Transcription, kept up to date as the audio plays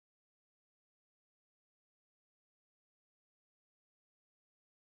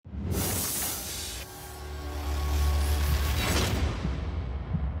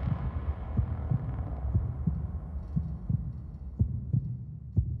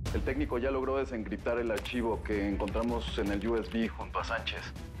El técnico ya logró desencriptar el archivo que encontramos en el USB junto a Sánchez.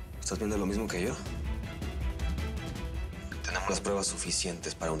 ¿Estás viendo lo mismo que yo? Tenemos las pruebas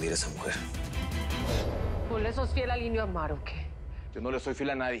suficientes para hundir a esa mujer. ¿Tú le sos fiel al Indio Amaro o qué? Yo no le soy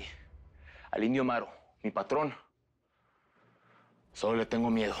fiel a nadie. Al Indio Amaro, mi patrón. Solo le tengo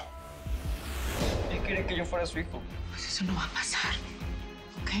miedo. Él quería que yo fuera su hijo. Pues eso no va a pasar,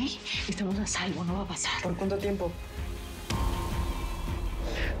 ¿ok? Estamos a salvo, no va a pasar. ¿Por cuánto tiempo?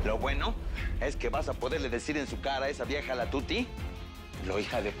 Lo bueno es que vas a poderle decir en su cara a esa vieja la tuti lo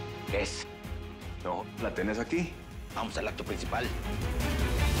hija de es. No, la tenés aquí. Vamos al acto principal.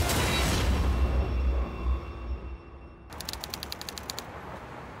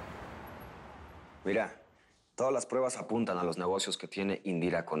 Mira, todas las pruebas apuntan a los negocios que tiene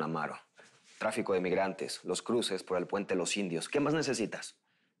Indira con Amaro. Tráfico de migrantes, los cruces por el puente Los Indios. ¿Qué más necesitas?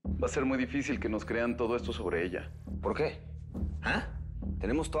 Va a ser muy difícil que nos crean todo esto sobre ella. ¿Por qué? ¿Ah?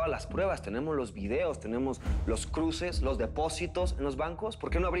 Tenemos todas las pruebas, tenemos los videos, tenemos los cruces, los depósitos en los bancos. ¿Por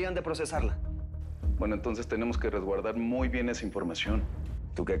qué no habrían de procesarla? Bueno, entonces tenemos que resguardar muy bien esa información.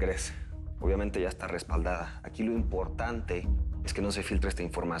 ¿Tú qué crees? Obviamente ya está respaldada. Aquí lo importante es que no se filtre esta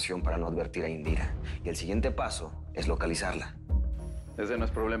información para no advertir a Indira. Y el siguiente paso es localizarla. Ese no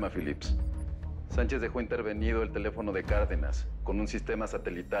es problema, Phillips. Sánchez dejó intervenido el teléfono de Cárdenas. Con un sistema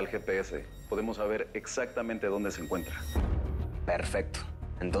satelital GPS podemos saber exactamente dónde se encuentra. Perfecto.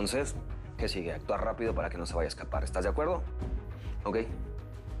 Entonces, ¿qué sigue? Actuar rápido para que no se vaya a escapar. ¿Estás de acuerdo? Ok.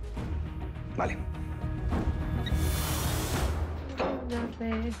 Vale.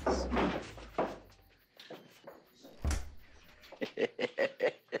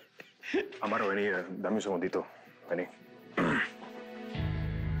 Amaro, vení, dame un segundito. Vení.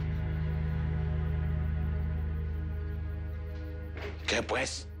 ¿Qué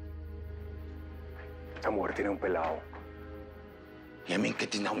pues? Esta mujer tiene un pelado. ¿Y a mí qué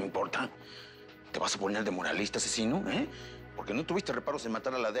no me importa? ¿Te vas a poner de moralista, asesino, Porque no tuviste reparos en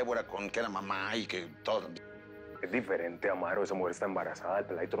matar a la Débora con que era mamá y que todo. Es diferente, Amaro. Esa mujer está embarazada. El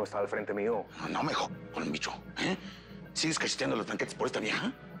peladito no está al frente mío. No me jodas con el bicho, ¿Sigues cacheteando los banquetes por esta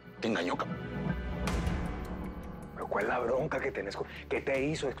vieja? Te engañó, ¿Pero cuál es la bronca que tenés? ¿Qué te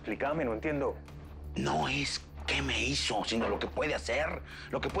hizo? Explícame, no entiendo. No es qué me hizo, sino lo que puede hacer.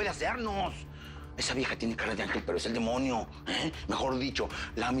 Lo que puede hacernos. Esa vieja tiene cara de ángel, pero es el demonio, Mejor dicho,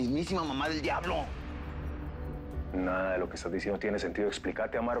 la mismísima mamá del diablo. Nada de lo que estás diciendo tiene sentido.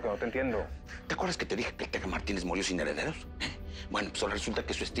 Explícate, Amaro, que no te entiendo. ¿Te acuerdas que te dije que el Teca Martínez murió sin herederos? Bueno, pues ahora resulta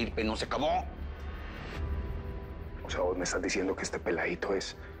que su estirpe no se acabó. O sea, vos me estás diciendo que este peladito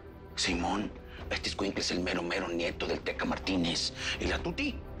es... Simón, este escuincle es el mero nieto del Teca Martínez. Y la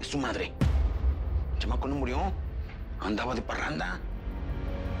tuti es su madre. El chamaco no murió. Andaba de parranda.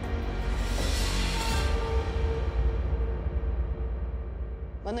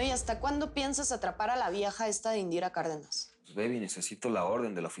 Bueno, ¿y hasta cuándo piensas atrapar a la vieja esta de Indira Cárdenas? Pues, baby, necesito la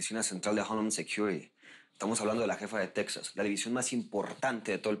orden de la Oficina Central de Homeland Security. Estamos hablando de la jefa de Texas, la división más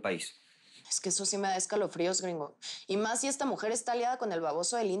importante de todo el país. Es que eso sí me da escalofríos, gringo. Y más si esta mujer está aliada con el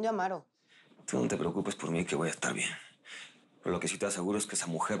baboso del Indio Amaro. Tú no te preocupes por mí, que voy a estar bien. Pero lo que sí te aseguro es que esa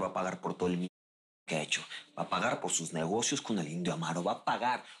mujer va a pagar por todo el que ha hecho. Va a pagar por sus negocios con el Indio Amaro. Va a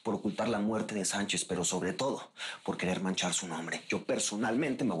pagar por ocultar la muerte de Sánchez, pero sobre todo por querer manchar su nombre. Yo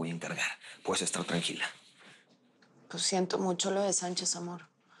personalmente me voy a encargar. Puedes estar tranquila. Pues siento mucho lo de Sánchez, amor.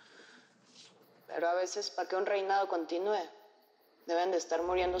 Pero a veces, para que un reinado continúe, deben de estar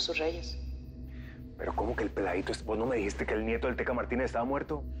muriendo sus reyes. ¿Pero cómo que el peladito? ¿Vos no me dijiste que el nieto del Teca Martínez estaba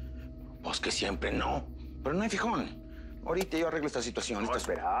muerto? Pues que siempre no. Pero no hay fijón. Ahorita yo arreglo esta situación. No,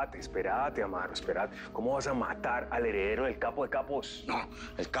 espérate, Amaro, espérate. ¿Cómo vas a matar al heredero del capo de capos? No,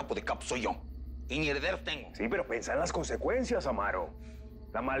 el capo de capos soy yo. Y ni herederos tengo. Sí, pero pensá en las consecuencias, Amaro.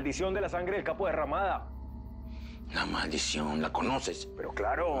 La maldición de la sangre del capo derramada. La maldición, ¿la conoces? Pero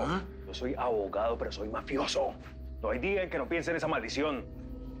claro, yo soy abogado, pero soy mafioso. No hay día en que no piense en esa maldición.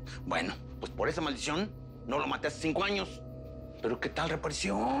 Bueno, pues por esa maldición no lo maté hace 5 años. Pero ¿qué tal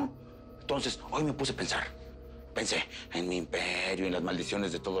reapareció? Entonces, hoy me puse a pensar. Pensé en mi imperio, en las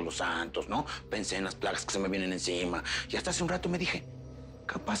maldiciones de todos los santos, ¿no? Pensé en las plagas que se me vienen encima. Y hasta hace un rato me dije,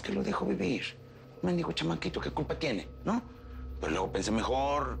 capaz que lo dejo vivir. Mendigo chamaquito, ¿qué culpa tiene, no? Pero luego pensé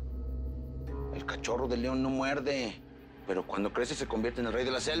mejor. El cachorro del león no muerde. Pero cuando crece se convierte en el rey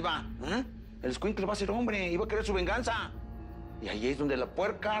de la selva. El escuincle va a ser hombre y va a querer su venganza. Y ahí es donde la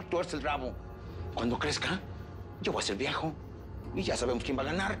puerca tuerce el rabo. Cuando crezca, yo voy a ser viejo. Y ya sabemos quién va a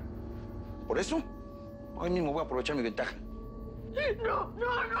ganar. Por eso, hoy mismo voy a aprovechar mi ventaja. No.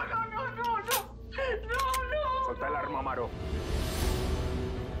 Soltá el arma, Amaro.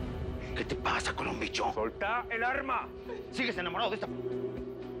 ¿Qué te pasa, Colombicho? ¡Soltá el arma! ¿Sigues enamorado de esta...?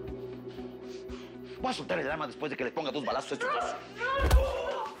 Voy a soltar el arma después de que les ponga 2 balazos a estos dos.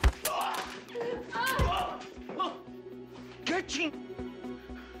 ¿Qué ching?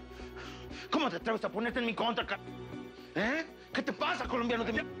 ¿Cómo te atreves a ponerte en mi contra, ¿Eh? ¿Qué te pasa, colombiano?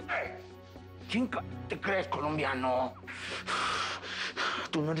 ¿Quién te crees, colombiano?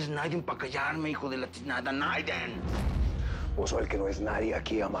 Tú no eres nadie para callarme, hijo de la tiznada, nadie. Vos sos el que no es nadie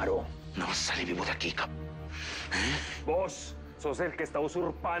aquí, Amaro. No vas a salir vivo de aquí, Vos sos el que está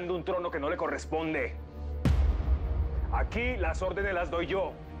usurpando un trono que no le corresponde. Aquí las órdenes las doy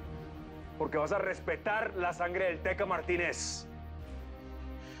yo. Porque vas a respetar la sangre del Teca Martínez.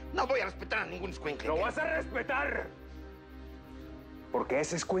 No voy a respetar a ningún escuincle. ¡Lo vas a respetar! Porque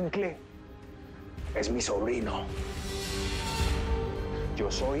ese escuincle es mi sobrino.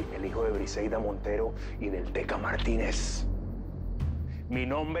 Yo soy el hijo de Briseida Montero y del Teca Martínez. Mi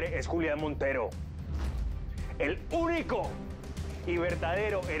nombre es Julián Montero. El único y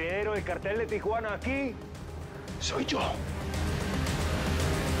verdadero heredero del cartel de Tijuana aquí soy yo.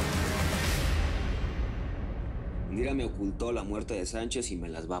 Indira me ocultó la muerte de Sánchez y me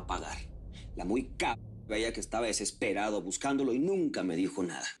las va a pagar. La muy veía que estaba desesperado buscándolo y nunca me dijo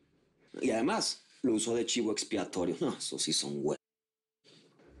nada. Y además, lo usó de chivo expiatorio. No, eso sí son huevos.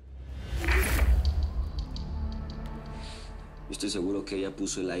 Yo estoy seguro que ella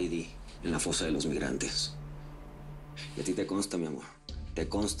puso el ID en la fosa de los migrantes. Y a ti te consta, mi amor. Te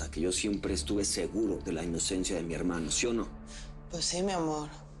consta que yo siempre estuve seguro de la inocencia de mi hermano, ¿sí o no? Pues sí, mi amor.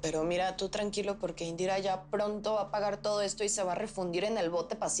 Pero mira, tú tranquilo porque Indira ya pronto va a pagar todo esto y se va a refundir en el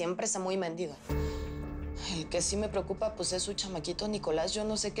bote para siempre esa muy mendiga. El que sí me preocupa pues es su chamaquito Nicolás. Yo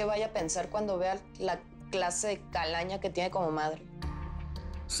no sé qué vaya a pensar cuando vea la clase de calaña que tiene como madre.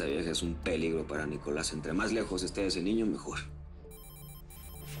 Esa vieja es un peligro para Nicolás. Entre más lejos esté de ese niño, mejor.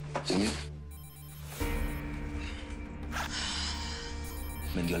 Señor.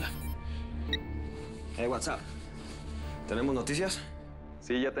 Mendiola. Hey, WhatsApp. ¿Tenemos noticias?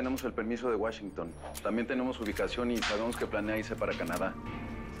 Sí, ya tenemos el permiso de Washington. También tenemos ubicación y sabemos que planea irse para Canadá.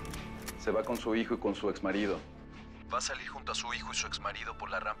 Se va con su hijo y con su exmarido. Va a salir junto a su hijo y su exmarido por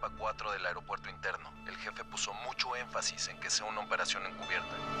la rampa 4 del aeropuerto interno. El jefe puso mucho énfasis en que sea una operación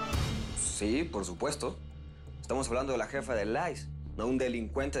encubierta. Sí, por supuesto. Estamos hablando de la jefa del ICE, no un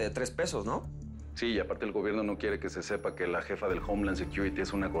delincuente de 3 pesos, ¿no? Sí, y aparte el gobierno no quiere que se sepa que la jefa del Homeland Security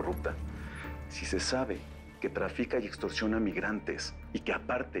es una corrupta. Si se sabe que trafica y extorsiona a migrantes y que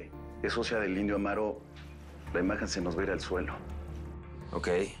aparte es socia del Indio Amaro, la imagen se nos va a ir al suelo. Ok,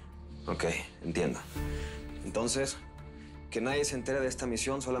 entiendo. Entonces, que nadie se entere de esta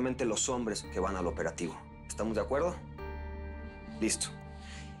misión, solamente los hombres que van al operativo. ¿Estamos de acuerdo? Listo.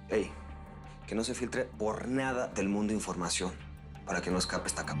 Ey, que no se filtre por nada del mundo información para que no escape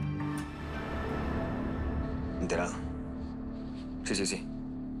esta capa. ¿Enterado? Sí.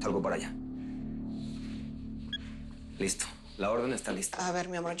 Salgo para allá. Listo. La orden está lista. A ver,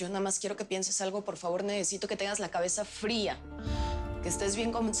 mi amor, yo nada más quiero que pienses algo. Por favor, necesito que tengas la cabeza fría. Que estés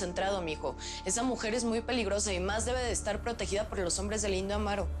bien concentrado, mijo. Esa mujer es muy peligrosa y más debe de estar protegida por los hombres del Indio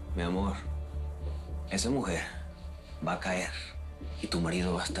Amaro. Mi amor, esa mujer va a caer y tu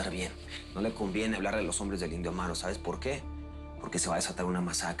marido va a estar bien. No le conviene hablarle a los hombres del Indio Amaro. ¿Sabes por qué? Porque se va a desatar una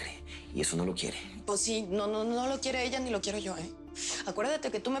masacre y eso no lo quiere. Pues sí, no lo quiere ella ni lo quiero yo, ¿eh?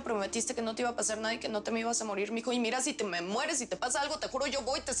 Acuérdate que tú me prometiste que no te iba a pasar nada y que no te me ibas a morir, mijo. Y mira, si te me mueres, si te pasa algo, te juro, yo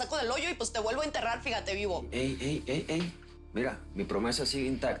voy, te saco del hoyo y pues te vuelvo a enterrar, fíjate, vivo. Ey. Mira, mi promesa sigue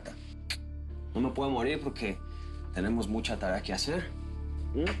intacta. No me puedo morir porque tenemos mucha tarea que hacer.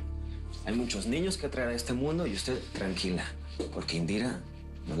 Hay muchos niños que traer a este mundo y usted tranquila, porque Indira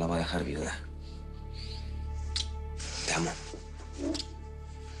no la va a dejar viuda. Te amo.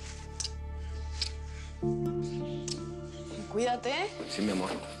 Cuídate. Sí, mi amor.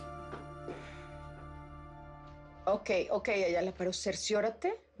 Ok, Ayala, pero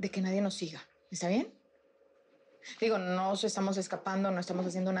cerciórate de que nadie nos siga. ¿Está bien? Digo, no nos estamos escapando, no estamos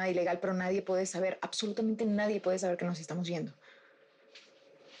haciendo nada ilegal, pero nadie puede saber, absolutamente nadie puede saber que nos estamos yendo.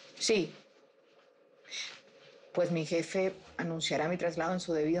 Sí. Pues mi jefe anunciará mi traslado en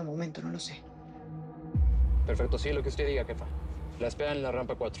su debido momento, no lo sé. Perfecto, sí, lo que usted diga, jefa. La esperan en la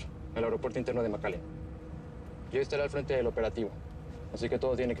rampa 4, en el aeropuerto interno de McAllen. Yo estaré al frente del operativo, así que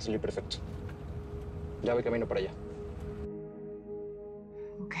todo tiene que salir perfecto. Ya voy camino para allá.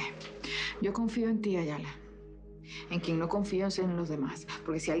 Ok. Yo confío en ti, Ayala. En quien no confío es en los demás.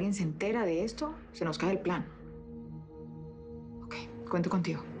 Porque si alguien se entera de esto, se nos cae el plan. Ok, cuento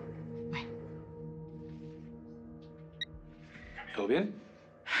contigo. Bueno. ¿Todo bien?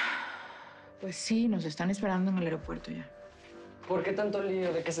 Pues sí, nos están esperando en el aeropuerto ya. ¿Por qué tanto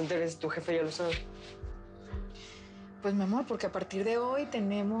lío de que se entere si tu jefe ya lo sabe? Pues, mi amor, porque a partir de hoy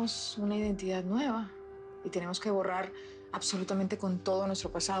tenemos una identidad nueva y tenemos que borrar absolutamente con todo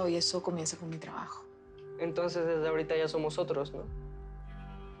nuestro pasado y eso comienza con mi trabajo. Entonces, desde ahorita ya somos otros, ¿no?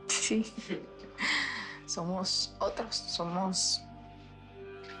 Sí. Somos otros, somos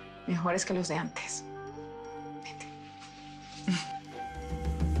mejores que los de antes. Vete.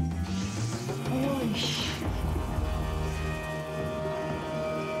 Uy.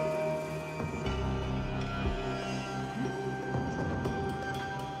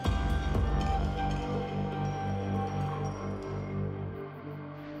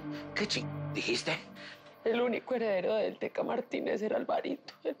 ¿Qué dijiste? El único heredero del Teca Martínez era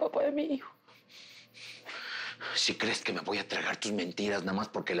Alvarito, el papá de mi hijo. Si crees que me voy a tragar tus mentiras nada más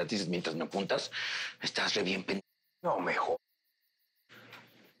porque las dices mientras me apuntas, estás re bien pendejo. No, mejor.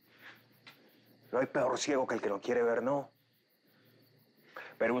 No hay peor ciego que el que no quiere ver, ¿no?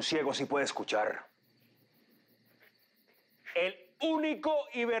 Pero un ciego sí puede escuchar. El único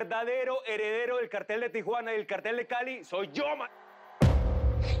y verdadero heredero del cartel de Tijuana y del cartel de Cali soy yo,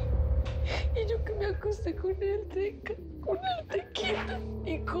 Y yo que me acosté con el Teca, con el Tequita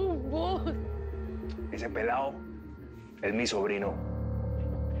y con vos. Ese pelado es mi sobrino.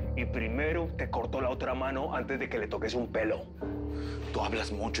 Y primero te cortó la otra mano antes de que le toques un pelo. Tú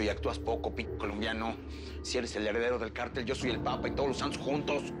hablas mucho y actúas poco, colombiano. Si eres el heredero del cártel, yo soy el papa y todos los santos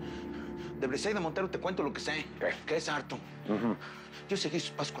juntos. De Briseida Montero te cuento lo que sé. Que es harto. Yo seguí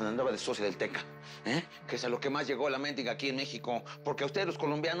sus pasos cuando andaba de socia del Teca. Que es a lo que más llegó la mendiga aquí en México. Porque a ustedes, los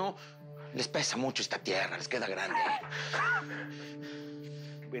colombianos, les pesa mucho esta tierra, les queda grande.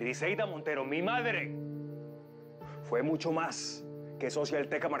 Briseida Montero, mi madre, fue mucho más que socia del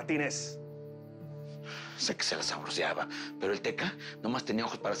Teca Martínez. Sé que se la sabroseaba, pero el Teca nomás tenía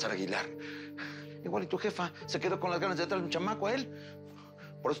ojos para Sara Aguilar. Igual y tu jefa se quedó con las ganas de darle un chamaco a él.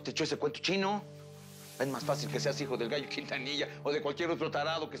 Por eso te echó ese cuento chino. Es más fácil que seas hijo del gallo Quintanilla o de cualquier otro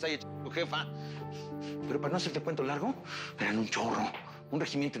tarado que se haya echado tu jefa. Pero para no hacerte cuento largo, eran un chorro, un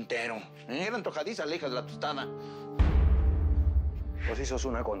regimiento entero. Eran antojadizas las hijas de la tostada. Vos sí sos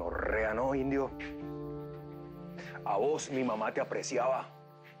una gonorrea, ¿no, Indio? A vos mi mamá te apreciaba.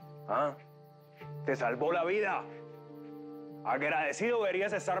 ¿Ah? Te salvó la vida. Agradecido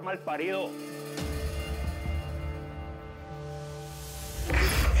deberías estar mal parido.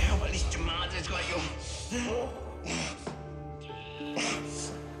 ¡Valiste madres, gallo!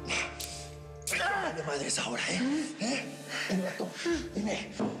 De madres ahora, El gato,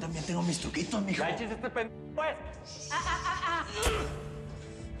 dime, también tengo mis truquitos, mijo. ¡Ya eches este pues!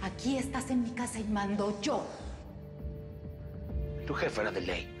 Aquí estás en mi casa y mando yo. Tu jefe era de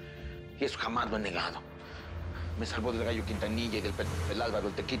ley, y eso jamás lo he negado. Me salvó del gallo Quintanilla y del Álvaro,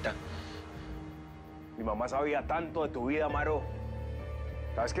 el Tequita. Mi mamá sabía tanto de tu vida, Amaro.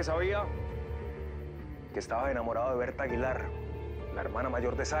 ¿Sabes qué sabía? Que estabas enamorado de Berta Aguilar, la hermana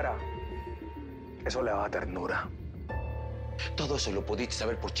mayor de Sara. Eso le daba ternura. Todo eso lo pudiste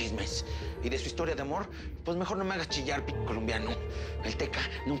saber por chismes. Y de su historia de amor, pues mejor no me hagas chillar, colombiano. El Teca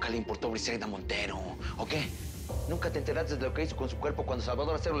nunca le importó Briseida Montero, ¿o qué? ¿Nunca te enteraste de lo que hizo con su cuerpo cuando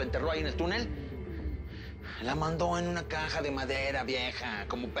Salvador Acero la enterró ahí en el túnel? La mandó en una caja de madera vieja,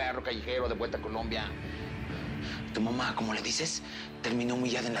 como perro callejero de vuelta a Colombia. Tu mamá, como le dices, terminó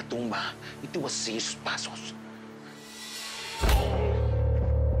humillada en la tumba y tú vas a seguir sus pasos.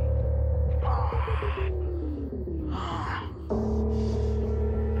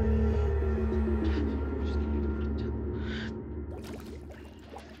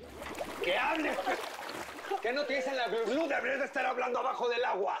 ¡Que hables! ¿Qué no te dicen la glu? Deberías de estar hablando abajo del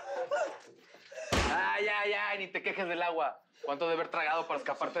agua. Ya, ni te quejes del agua. ¿Cuánto de haber tragado para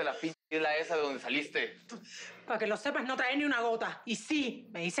escaparte de la pinche isla esa de donde saliste? Para que lo sepas, no trae ni una gota. Y sí,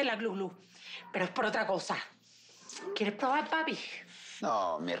 me dice la glu, pero es por otra cosa. ¿Quieres probar, papi?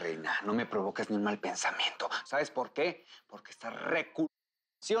 No, mi reina, no me provocas ni un mal pensamiento. ¿Sabes por qué? Porque está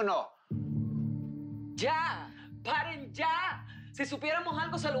 ¿sí o no? ¡Ya! ¡Paren ya! Si supiéramos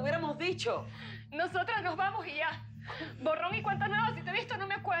algo, se lo hubiéramos dicho. Nosotras nos vamos y ya. Borrón y cuenta nueva, si te he visto no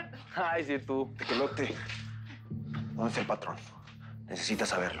me acuerdo. Ay, sí, tú. Tequelote. ¿Dónde está el patrón? Necesitas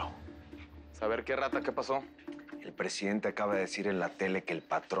saberlo. ¿Saber qué rata? ¿Qué pasó? El presidente acaba de decir en la tele que el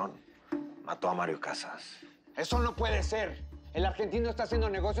patrón mató a Mario Casas. Eso no puede ser. El argentino está haciendo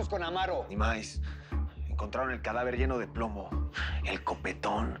negocios con Amaro. Ni más. Encontraron el cadáver lleno de plomo. El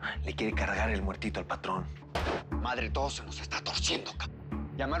copetón le quiere cargar el muertito al patrón. Madre, todo se nos está torciendo,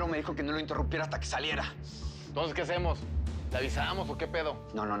 Y Amaro me dijo que no lo interrumpiera hasta que saliera. Entonces, ¿qué hacemos? ¿Le avisamos o qué pedo?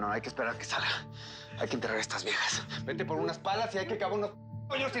 No, hay que esperar que salga. Hay que enterrar a estas viejas. Vete por unas palas y hay que cavar unos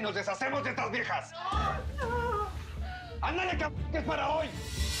pollos y nos deshacemos de estas viejas. ¡No! ¡Ándale, que es para hoy!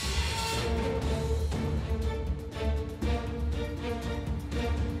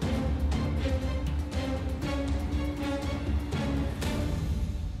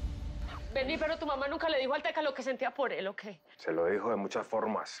 Vení, pero tu mamá nunca le dijo al Teca lo que sentía por él, ¿o qué? Se lo dijo de muchas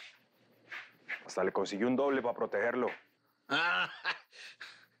formas. Hasta le consiguió un doble para protegerlo. Ah,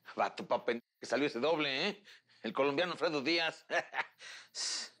 va tu papá que salió ese doble, ¿eh? El colombiano Alfredo Díaz.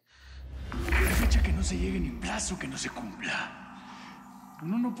 La fecha que no se llegue ni plazo que no se cumpla.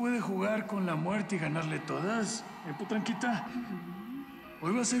 Uno no puede jugar con la muerte y ganarle todas, Potranquita.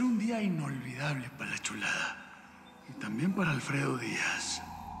 Hoy va a ser un día inolvidable para la chulada. Y también para Alfredo Díaz.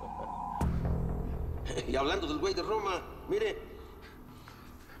 Y hablando del güey de Roma, mire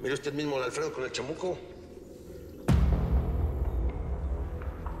usted mismo al Alfredo con el chamuco.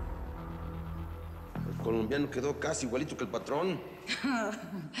 El colombiano quedó casi igualito que el patrón.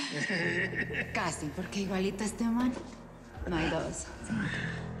 Casi, porque igualito este man. No hay dos.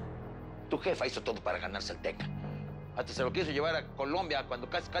 Tu jefa hizo todo para ganarse el Teca. Hasta se lo quiso llevar a Colombia cuando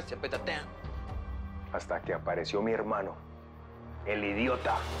casi se petatea. Hasta que apareció mi hermano, el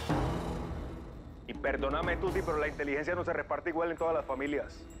idiota. Y perdóname, Tuti, pero la inteligencia no se reparte igual en todas las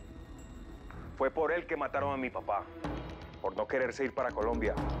familias. Fue por él que mataron a mi papá, por no quererse ir para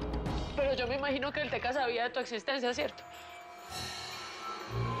Colombia. Pero yo me imagino que el Teca sabía de tu existencia, ¿cierto?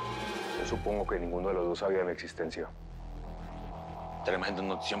 Yo supongo que ninguno de los dos sabía de mi existencia. Tremenda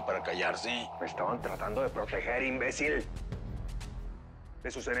notición para callarse. Me estaban tratando de proteger, imbécil.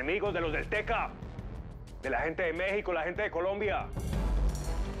 De sus enemigos, de los del Teca. De la gente de México, la gente de Colombia.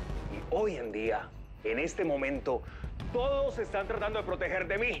 Y hoy en día, en este momento, todos se están tratando de proteger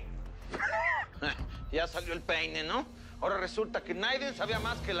de mí. Ya salió el peine, ¿no? Ahora resulta que nadie sabía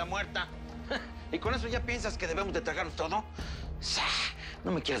más que la muerta. ¿Y con eso ya piensas que debemos de tragarnos todo?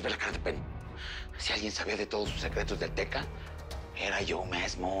 No me quieras ver la cara de pena. Si alguien sabía de todos sus secretos del Teca, era yo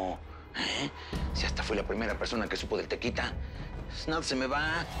mismo. Si hasta fui la primera persona que supo del Tequita, pues nada se me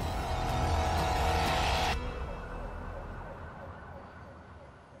va.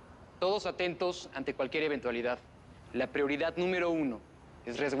 Todos atentos ante cualquier eventualidad. La prioridad número 1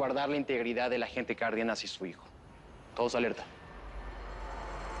 es resguardar la integridad de la agente Cárdenas y su hijo. Todos alerta.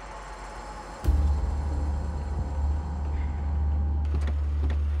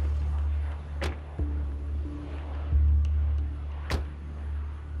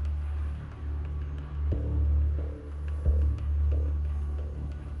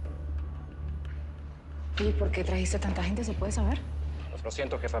 ¿Y por qué trajiste tanta gente? ¿Se puede saber? Pues lo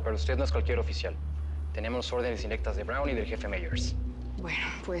siento, jefa, pero usted no es cualquier oficial. Tenemos órdenes directas de Brown y del jefe Meyers. Bueno,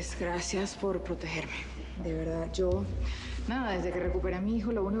 pues gracias por protegerme. De verdad, yo... Nada, desde que recuperé a mi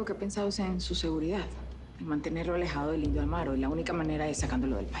hijo, lo único que he pensado es en su seguridad. En mantenerlo alejado del Indio Amaro. Y la única manera es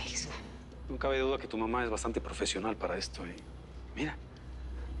sacándolo del país. No cabe duda que tu mamá es bastante profesional para esto, ¿eh? Mira,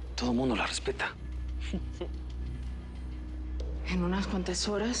 todo el mundo la respeta. En unas cuantas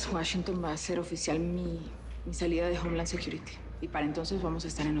horas, Washington va a hacer oficial mi salida de Homeland Security. Y para entonces vamos a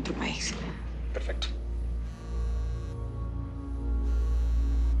estar en otro país. Perfecto.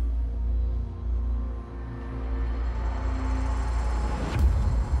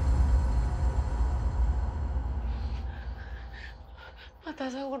 Mata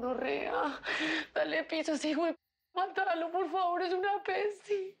esa gonorrea. Dale piso, sí, güey. Mátalo, por favor, es una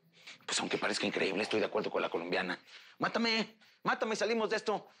peste. Pues aunque parezca increíble, estoy de acuerdo con la colombiana. Mátame, mátame y salimos de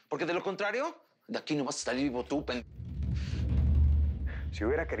esto. Porque de lo contrario, de aquí no vas a salir vivo tú, Si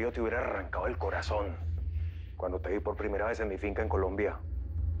hubiera querido, te hubiera arrancado el corazón cuando te vi por primera vez en mi finca en Colombia.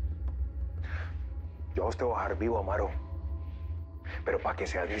 Yo a vos te voy a dejar vivo, Amaro. Pero para que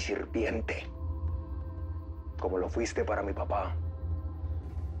seas mi sirviente. Como lo fuiste para mi papá.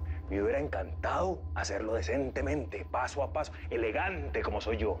 Me hubiera encantado hacerlo decentemente, paso a paso, elegante como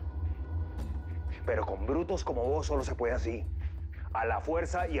soy yo. Pero con brutos como vos solo se puede así. A la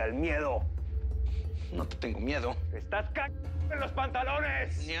fuerza y al miedo. No te tengo miedo. ¡Estás en los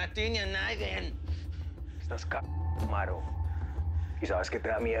pantalones! Ni a ti ni a nadie. Estás Amaro. ¿Y sabes qué te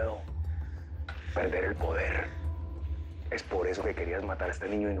da miedo? Perder el poder. Es por eso que querías matar a este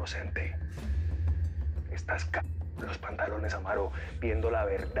niño inocente. Estás en los pantalones, Amaro, viendo la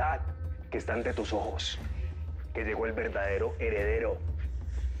verdad que está ante tus ojos. Que llegó el verdadero heredero.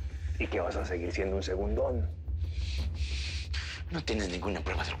 Y que vas a seguir siendo un segundón. No tienes ninguna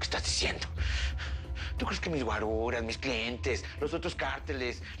prueba de lo que estás diciendo. ¿Tú crees que mis guaruras, mis clientes, los otros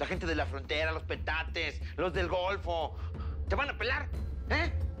cárteles, la gente de la frontera, los petates, los del Golfo, te van a pelar?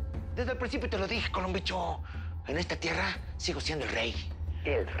 ¿Eh? Desde el principio te lo dije, Colombicho. En esta tierra sigo siendo el rey.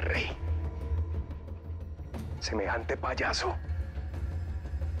 El rey. Semejante payaso.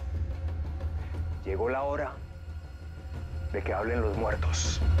 Llegó la hora de que hablen los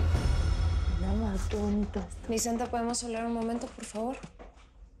muertos. Nada, qué bonito. Vicenta, ¿podemos hablar un momento, por favor?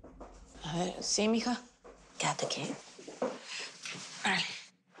 A ver, sí, mija. Quédate aquí. Órale.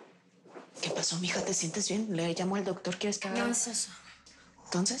 ¿Qué pasó, mija? ¿Te sientes bien? Le llamo al doctor. ¿Quieres que haga? No es eso.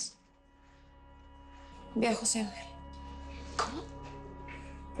 ¿Entonces? Ve a José Ángel. ¿Cómo?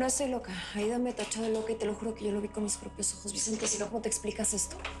 No estoy loca. Aida me tachó de loca y te lo juro que yo lo vi con mis propios ojos. Vicente, si no, ¿cómo te explicas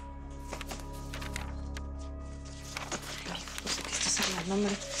esto? No sé qué estás hablando,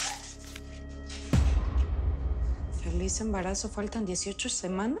 hombre. Feliz embarazo. ¿Faltan 18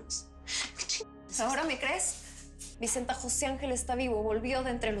 semanas? ¿Qué chingados? ¿Ahora me crees? Vicenta, José Ángel está vivo. Volvió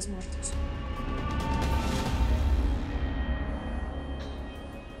de entre los muertos.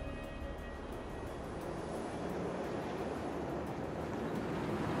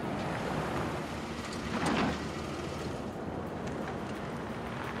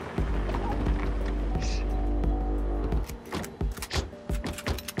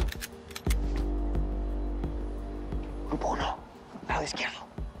 Grupo 1, lado izquierdo.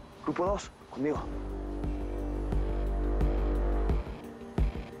 Grupo 2, conmigo.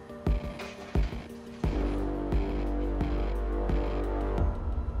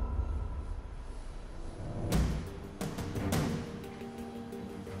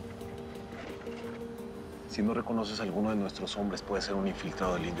 Si no reconoces a alguno de nuestros hombres, puede ser un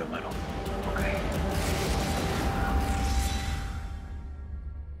infiltrado del Indio Amaro. Ok.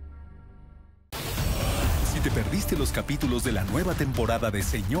 Si te perdiste los capítulos de la nueva temporada de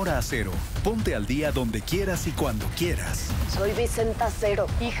Señora Acero, ponte al día donde quieras y cuando quieras. Soy Vicenta Acero,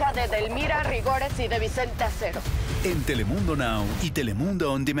 hija de Delmira Rigores y de Vicente Acero. En Telemundo Now y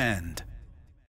Telemundo On Demand.